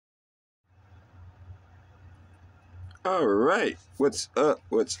All right. What's up?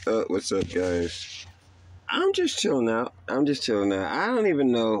 What's up? What's up, guys? I'm just chilling out. I don't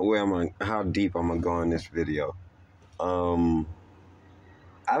even know where I'm on, how deep I'm gonna go in this video. Um,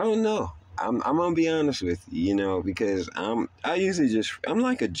 I don't know. I'm gonna be honest with you, because I usually I'm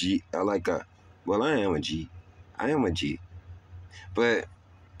like a G. Well, I am a G. I am a G, but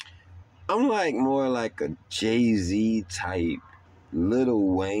I'm like more like a Jay-Z type, Lil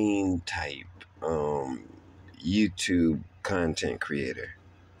Wayne type, YouTube content creator.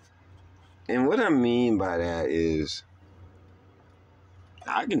 And what I mean by that is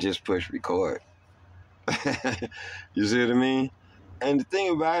I can just push record. You see what I mean? And the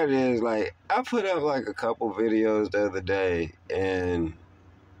thing about it is, like, I put up like a couple videos the other day, and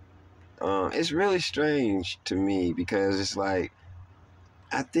it's really strange to me because it's like,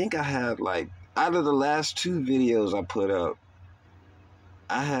 I think I had like, out of the last two videos I put up,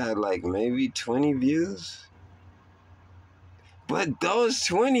 I had like maybe 20 views. But those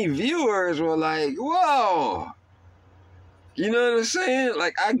 20 viewers were like, whoa. You know what I'm saying?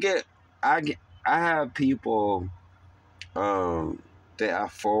 Like I have people that I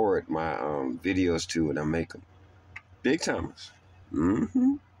forward my videos to and I make them. Big timers.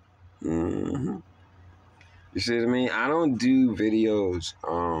 Mm-hmm. Mm-hmm. You see what I mean? I don't do videos,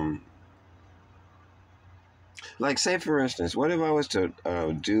 like say for instance, what if I was to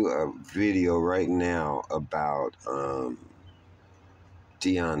do a video right now about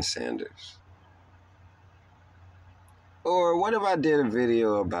Deion Sanders? Or what if I did a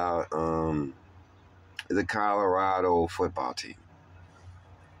video about the Colorado football team?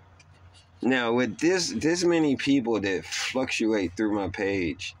 Now, with this many people that fluctuate through my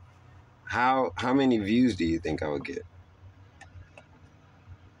page, how many views do you think I would get?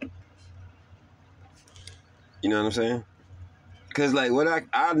 You know what I'm saying? Because like what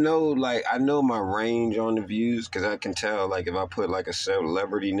I know, like I know my range on the views because I can tell, like, if I put like a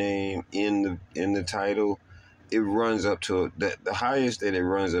celebrity name in the title, it runs up to the highest that it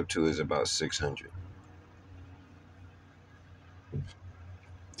runs up to is about 600.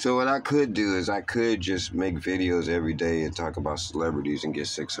 So what I could do is I could just make videos every day and talk about celebrities and get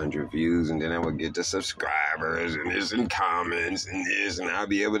 600 views, and then I would get the subscribers and this and comments and this, and I'll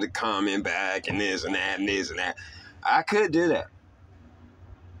be able to comment back and this and that and this and that. I could do that.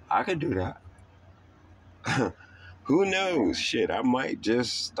 I could do that. Who knows? Shit, I might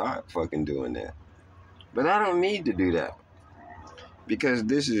just start fucking doing that. But I don't need to do that because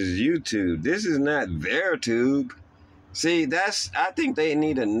this is YouTube. This is not their tube. See, I think they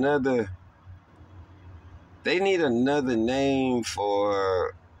need another name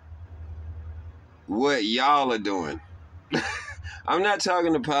for what y'all are doing. I'm not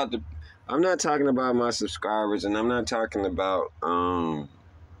talking about my subscribers, and I'm not talking about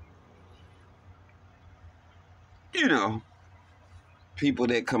people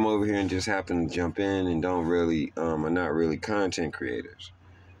that come over here and just happen to jump in and don't really are not really content creators.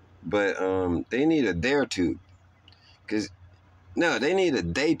 But they need a their tube. They need a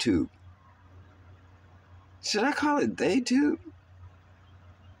day tube. Should I call it day tube?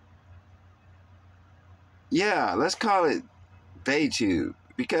 Yeah, let's call it day tube.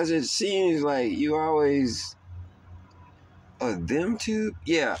 Because it seems like you always... them tube?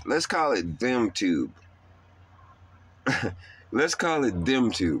 Yeah, let's call it them tube. Let's call it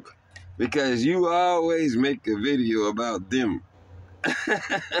them tube. Because you always make a video about them.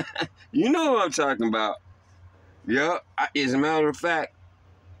 You know what I'm talking about. Yeah, as a matter of fact,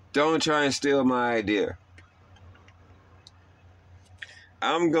 don't try and steal my idea.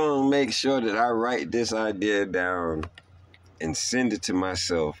 I'm going to make sure that I write this idea down and send it to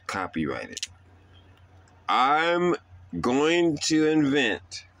myself, copyright it. I'm going to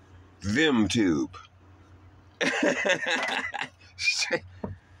invent ThemTube.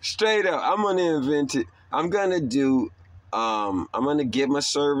 Straight up, I'm going to invent it. I'm going to get my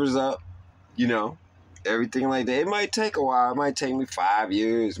servers up, everything like that. It might take a while. It might take me 5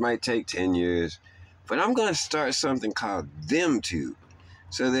 years. It might take 10 years. But I'm going to start something called ThemTube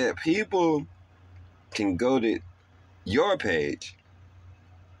so that people can go to your page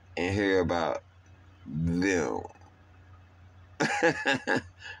and hear about them.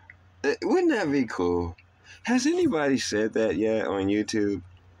 Wouldn't that be cool? Has anybody said that yet on YouTube?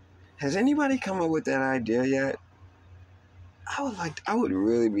 Has anybody come up with that idea yet? I would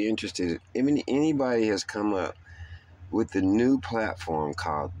really be interested. I mean, anybody has come up with the new platform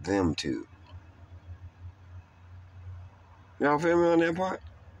called ThemTube. Y'all feel me on that part?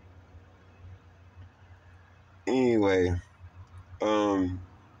 Anyway, I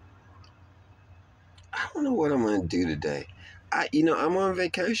don't know what I'm gonna do today. I'm on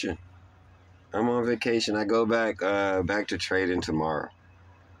vacation. I'm on vacation. I go back to trading tomorrow.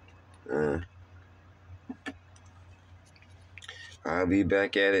 I'll be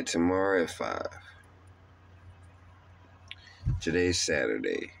back at it tomorrow at 5. Today's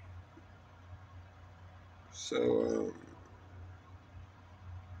Saturday. So,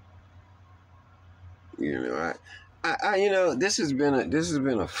 this has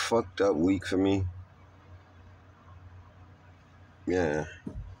been a fucked up week for me. Yeah.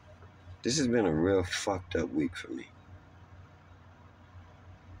 This has been a real fucked up week for me.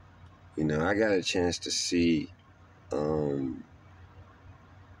 I got a chance to see why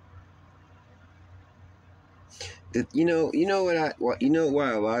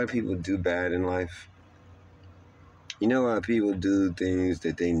a lot of people do bad in life? You know why people do things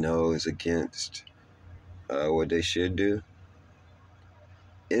that they know is against what they should do?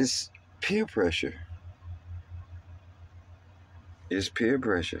 It's peer pressure. It's peer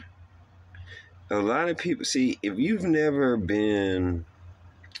pressure. A lot of people, see, if you've never been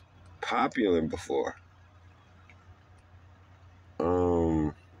popular before,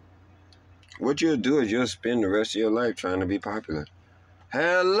 what you'll do is you'll spend the rest of your life trying to be popular.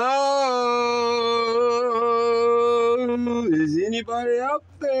 Hello, is anybody out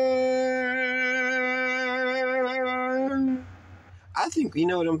there? I think, you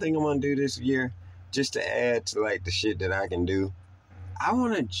know what I'm thinking I'm gonna do this year, just to add to like the shit that I can do. I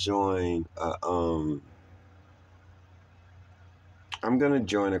want to join I'm gonna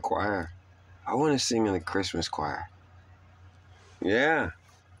join a choir. I want to sing in a Christmas choir. Yeah,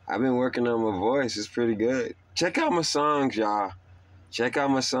 I've been working on my voice. It's pretty good. Check out my songs, y'all. Check out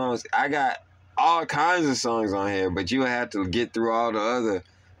my songs. I got all kinds of songs on here, but you have to get through all the other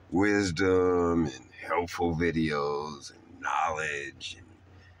wisdom and helpful videos and knowledge and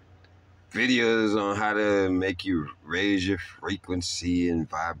videos on how to make you raise your frequency and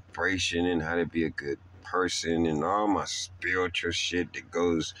vibration and how to be a good person and all my spiritual shit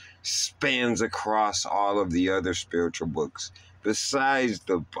that spans across all of the other spiritual books. Besides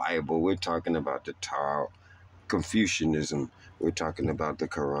the Bible, we're talking about the Tao, Confucianism, we're talking about the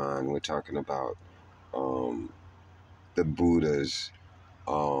Quran, we're talking about the Buddhas.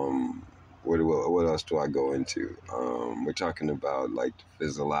 What else do I go into? We're talking about like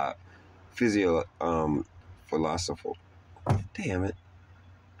philosophical. Damn it.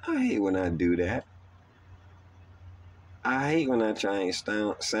 I hate when I do that. I hate when I try and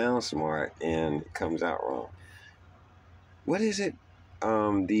sound smart and it comes out wrong. What is it?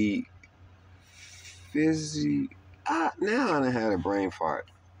 The now I had a brain fart.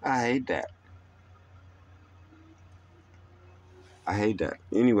 I hate that.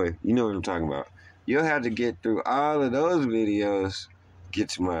 Anyway, you know what I'm talking about. You'll have to get through all of those videos, get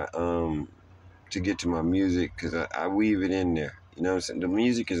to my music, because I weave it in there. You know what I'm saying? The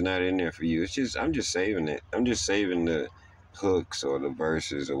music is not in there for you. I'm just saving it. I'm just saving the hooks or the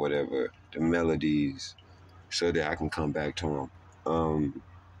verses or whatever, the melodies, so that I can come back to them.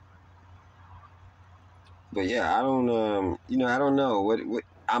 But yeah, I don't know what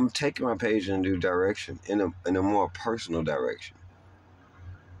I'm taking my page in a new direction, in a more personal direction.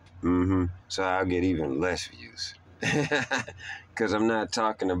 So I'll get even less views, because I'm not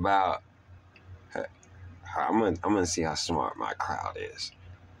talking about. I'm gonna see how smart my crowd is.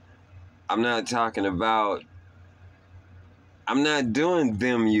 I'm not talking about. I'm not doing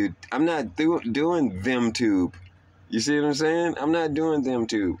them. I'm not doing them tube. You see what I'm saying? I'm not doing them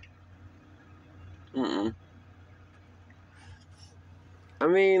tube. I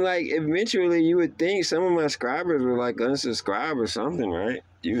mean, like, eventually you would think some of my subscribers would like unsubscribe or something, right?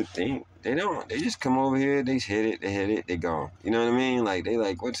 You would think. They don't. They just come over here, they hit it, they gone. You know what I mean? Like, they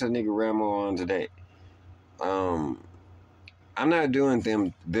like, what's that nigga Ramo on today? I'm not doing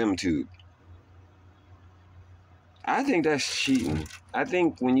them tube. I think that's cheating. I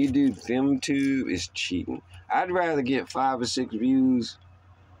think when you do them tube, it's cheating. I'd rather get 5 or 6 views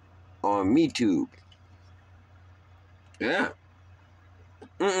on MeTube. Yeah.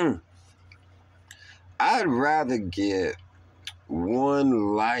 I'd rather get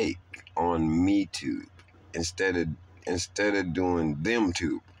 1 like on MeTube instead of doing them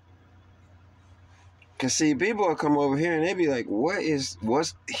tube. Cause see, people will come over here and they be like, what's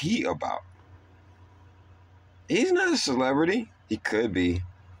he about? He's not a celebrity. He could be.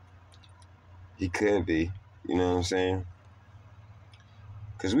 You know what I'm saying?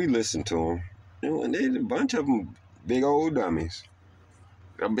 Cause we listen to him. And there's a bunch of them big old dummies.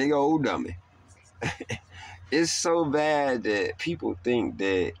 A big old dummy. It's so bad that people think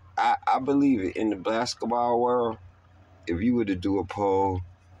that I believe it in the basketball world. If you were to do a poll,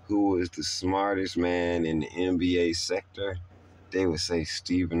 who is the smartest man in the NBA sector, they would say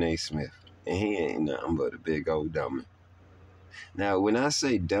Stephen A. Smith. And he ain't nothing but a big old dummy. Now, when I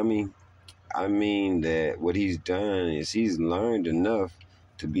say dummy, I mean that what he's done is he's learned enough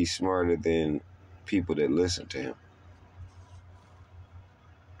to be smarter than people that listen to him.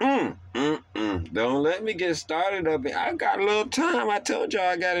 Don't let me get started up. I got a little time. I told y'all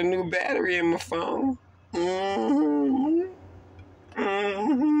I got a new battery in my phone.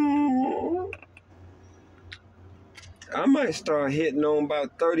 I might start hitting on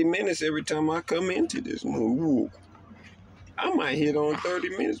about 30 minutes every time I come into this motherfucker. I might hit on 30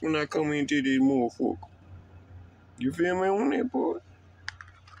 minutes when I come into this motherfucker. You feel me on that, boy?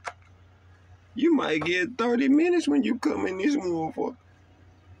 You might get 30 minutes when you come in this motherfucker.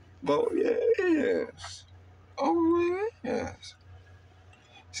 Oh, yes. Oh, yes.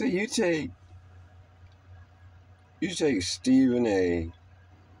 So you take Stephen A.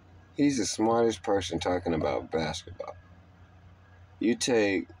 He's the smartest person talking about basketball. You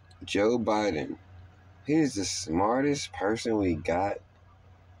take Joe Biden. He's the smartest person we got.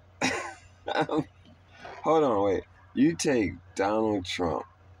 Hold on, wait. You take Donald Trump.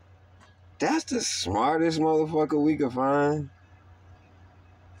 That's the smartest motherfucker we could find.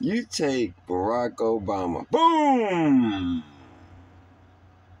 You take Barack Obama. Boom!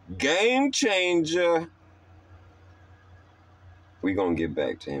 Game changer. We're going to get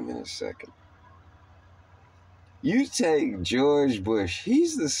back to him in a second. You take George Bush.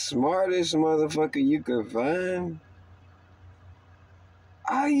 He's the smartest motherfucker you could find.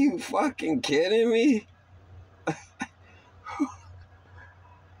 Are you fucking kidding me?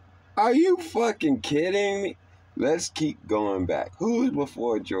 Are you fucking kidding me? Let's keep going back. Who was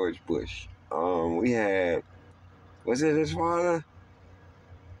before George Bush? We had, was it his father?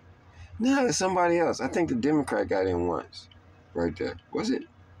 No, it's somebody else. I think the Democrat got in once. Right there. Was it?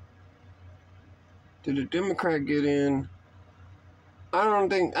 Did the Democrat get in? I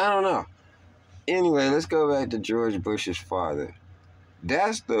don't know. Anyway, let's go back to George Bush's father.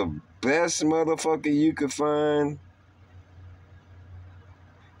 That's the best motherfucker you could find.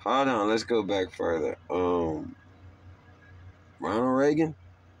 Hold on, let's go back further. Ronald Reagan?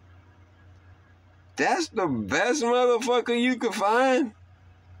 That's the best motherfucker you could find?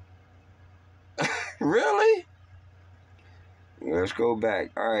 Really? Let's go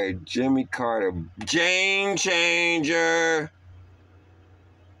back. All right, Jimmy Carter. Game changer.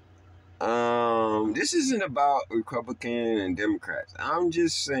 This isn't about Republican and Democrats. I'm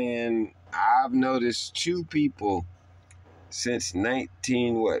just saying I've noticed two people since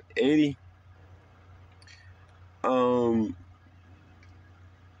 1980.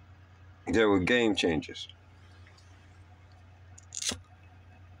 There were game changers.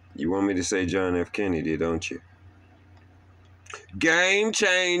 You want me to say John F. Kennedy, don't you? Game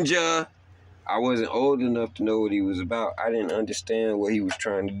changer. I wasn't old enough to know what he was about. I didn't understand what he was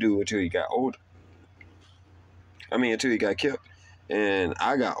trying to do until he got older. Until he got killed. And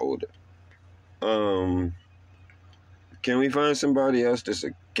I got older. Can we find somebody else that's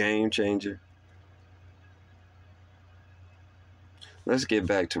a game changer? Let's get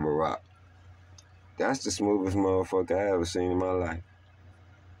back to Barack. That's the smoothest motherfucker I ever seen in my life.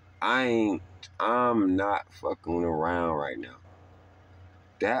 I'm not fucking around right now.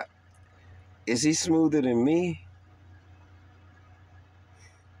 Is he smoother than me?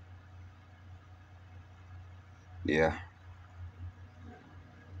 Yeah.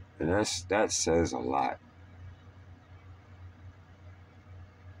 And that says a lot.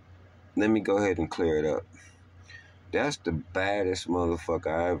 Let me go ahead and clear it up. That's the baddest motherfucker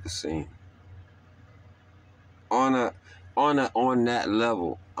I ever seen. On that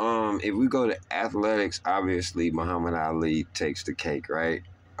level. If we go to athletics, obviously Muhammad Ali takes the cake, right?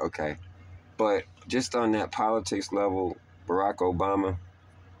 Okay. But just on that politics level, Barack Obama,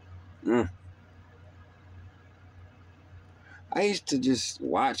 I used to just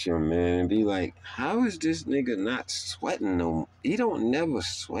watch him, man, and be like, how is this nigga not sweating no? He don't never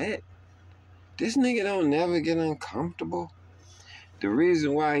sweat. This nigga don't never get uncomfortable. The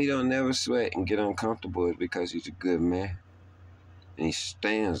reason why he don't never sweat and get uncomfortable is because he's a good man. And he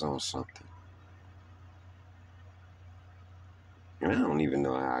stands on something. And I don't even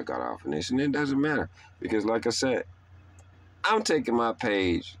know how I got off on this, and it doesn't matter. Because like I said, I'm taking my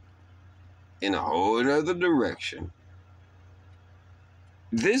page in a whole other direction.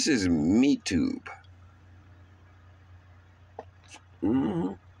 This is MeTube.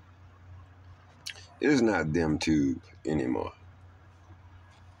 It's not ThemeTube anymore.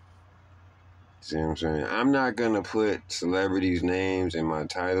 See what I'm saying? I'm not going to put celebrities' names in my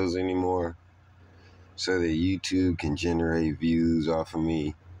titles anymore so that YouTube can generate views off of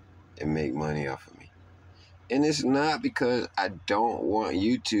me and make money off of me. And it's not because I don't want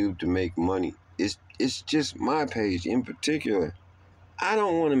YouTube to make money. It's just my page in particular. I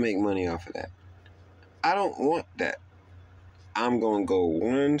don't want to make money off of that. I don't want that. I'm going to go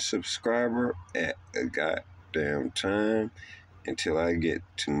one subscriber at a goddamn time until I get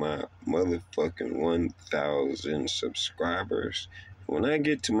to my motherfucking 1,000 subscribers. When I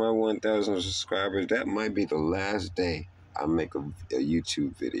get to my 1,000 subscribers, that might be the last day I make a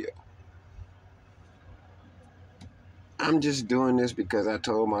YouTube video. I'm just doing this because I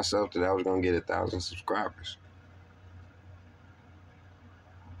told myself that I was going to get 1,000 subscribers.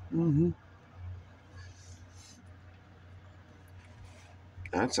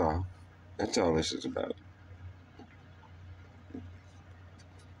 That's all. That's all this is about.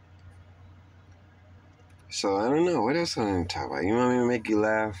 So I don't know. What else I want to talk about? You want me to make you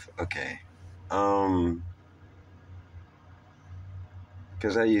laugh? Okay.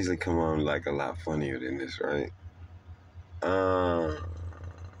 Because I usually come on like a lot funnier than this, right? How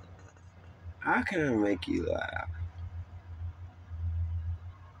can I make you laugh?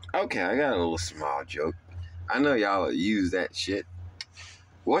 Okay, I got a little small joke. I know y'all use that shit.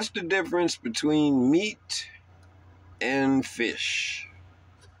 What's the difference between meat and fish?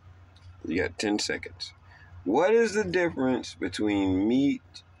 You got 10 seconds. What is the difference between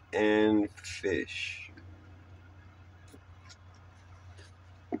meat and fish?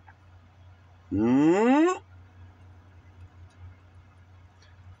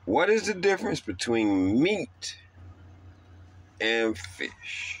 What is the difference between meat and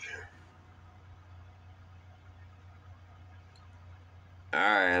fish? All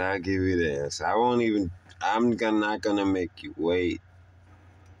right, I'll give you the answer. I'm not gonna make you wait.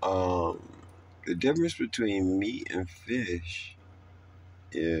 The difference between meat and fish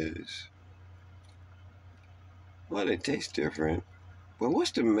is, well, they taste different. But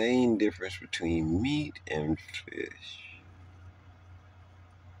what's the main difference between meat and fish?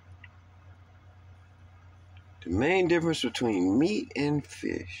 The main difference between meat and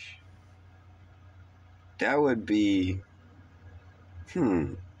fish, that would be,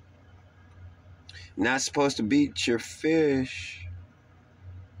 not supposed to beat your fish.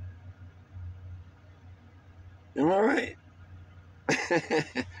 Am I right?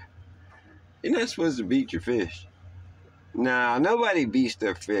 You're not supposed to beat your fish. Nah, nobody beats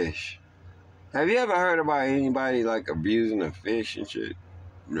their fish. Have you ever heard about anybody like abusing a fish and shit?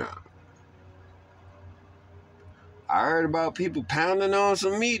 No. I heard about people pounding on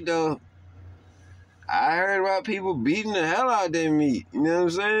some meat though. I heard about people beating the hell out of their meat. You know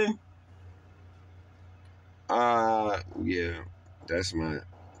what I'm saying? Yeah. That's my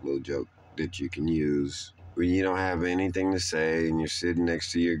little joke that you can use when you don't have anything to say and you're sitting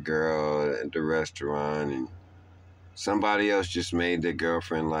next to your girl at the restaurant and somebody else just made their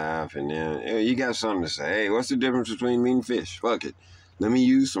girlfriend laugh and then, hey, you got something to say. Hey, what's the difference between meat and fish? Fuck it. Let me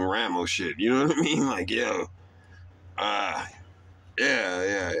use some Ramo shit. You know what I mean? Like, yo.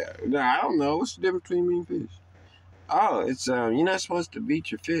 Yeah. No, I don't know. What's the difference between meat and fish? Oh, it's, you're not supposed to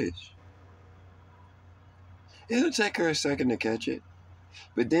beat your fish. It'll take her a second to catch it.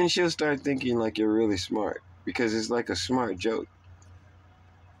 But then she'll start thinking like you're really smart. Because it's like a smart joke.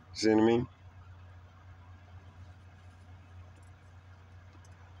 See what I mean?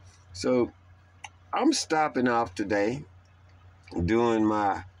 So, I'm stopping off today doing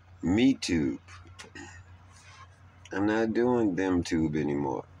my Me Tube. I'm not doing them tube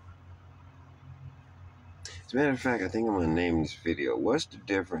anymore. As a matter of fact, I think I'm going to name this video, what's the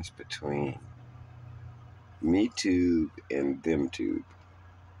difference between Me Tube and them tube?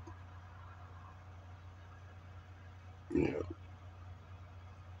 Yeah.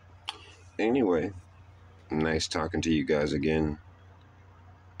 Anyway, nice talking to you guys again.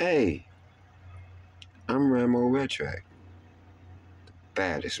 Hey, I'm Ramo Retrac, the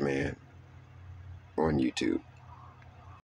baddest man on YouTube.